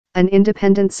an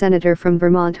independent senator from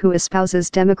Vermont who espouses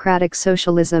democratic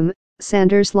socialism,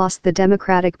 Sanders lost the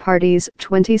Democratic Party's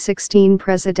 2016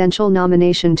 presidential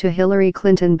nomination to Hillary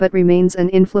Clinton but remains an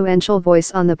influential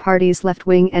voice on the party's left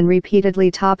wing and repeatedly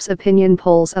tops opinion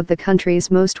polls of the country's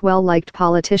most well-liked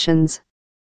politicians.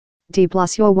 De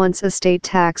Blasio wants a state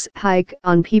tax hike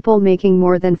on people making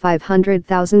more than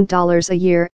 $500,000 a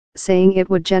year, saying it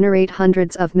would generate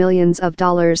hundreds of millions of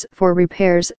dollars for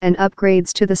repairs and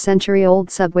upgrades to the century-old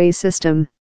subway system.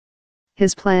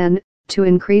 His plan, to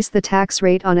increase the tax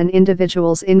rate on an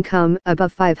individual's income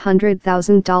above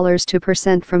 $500,000 to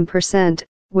percent from percent,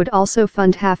 would also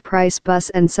fund half-price bus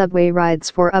and subway rides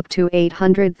for up to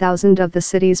 800,000 of the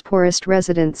city's poorest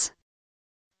residents.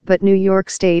 But New York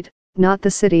State, not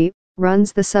the city,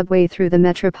 runs the subway through the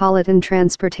Metropolitan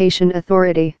Transportation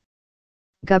Authority.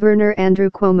 Governor Andrew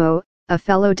Cuomo, a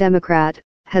fellow Democrat,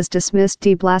 has dismissed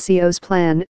de Blasio's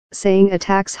plan, saying a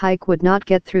tax hike would not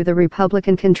get through the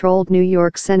Republican-controlled New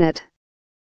York Senate.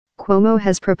 Cuomo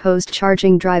has proposed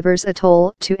charging drivers a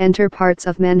toll to enter parts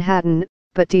of Manhattan,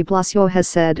 but de Blasio has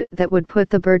said that would put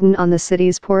the burden on the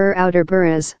city's poorer outer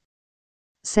boroughs.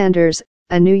 Sanders,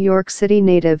 a New York City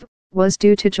native, was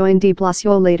due to join de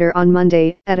Blasio later on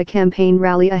Monday at a campaign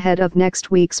rally ahead of next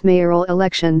week's mayoral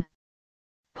election.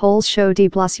 Polls show de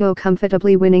Blasio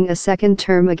comfortably winning a second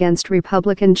term against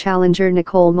Republican challenger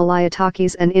Nicole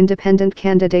Malliotakis and independent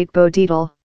candidate Bo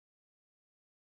Dietl.